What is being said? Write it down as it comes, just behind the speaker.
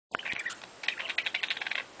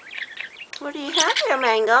What do you have here,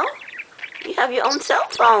 Mango? You have your own cell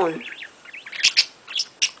phone.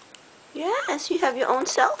 Yes, you have your own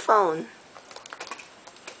cell phone.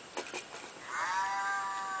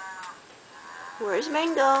 Where's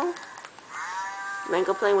Mango?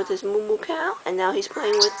 Mango playing with his moo moo cow, and now he's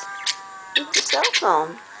playing with the cell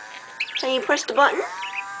phone. Can you press the button?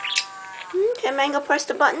 Can Mango press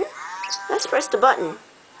the button? Let's press the button.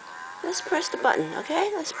 Let's press the button,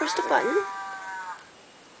 okay? Let's press the button.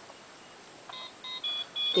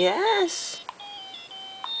 Yes.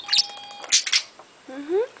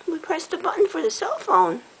 We pressed the button for the cell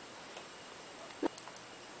phone.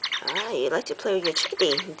 Ah, you like to play with your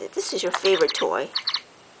chickadee. This is your favorite toy.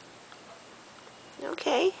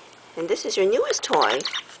 Okay. And this is your newest toy,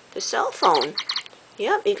 the cell phone.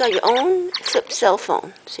 Yep, you got your own flip cell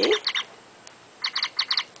phone. See?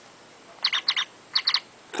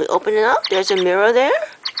 We open it up. There's a mirror there.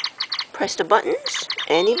 Press the buttons.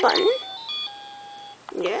 Any button.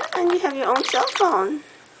 Yeah, and you have your own cell phone.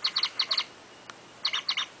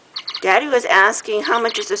 Daddy was asking how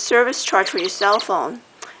much is the service charge for your cell phone.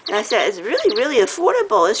 And I said, it's really, really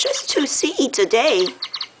affordable. It's just 2 seeds a day.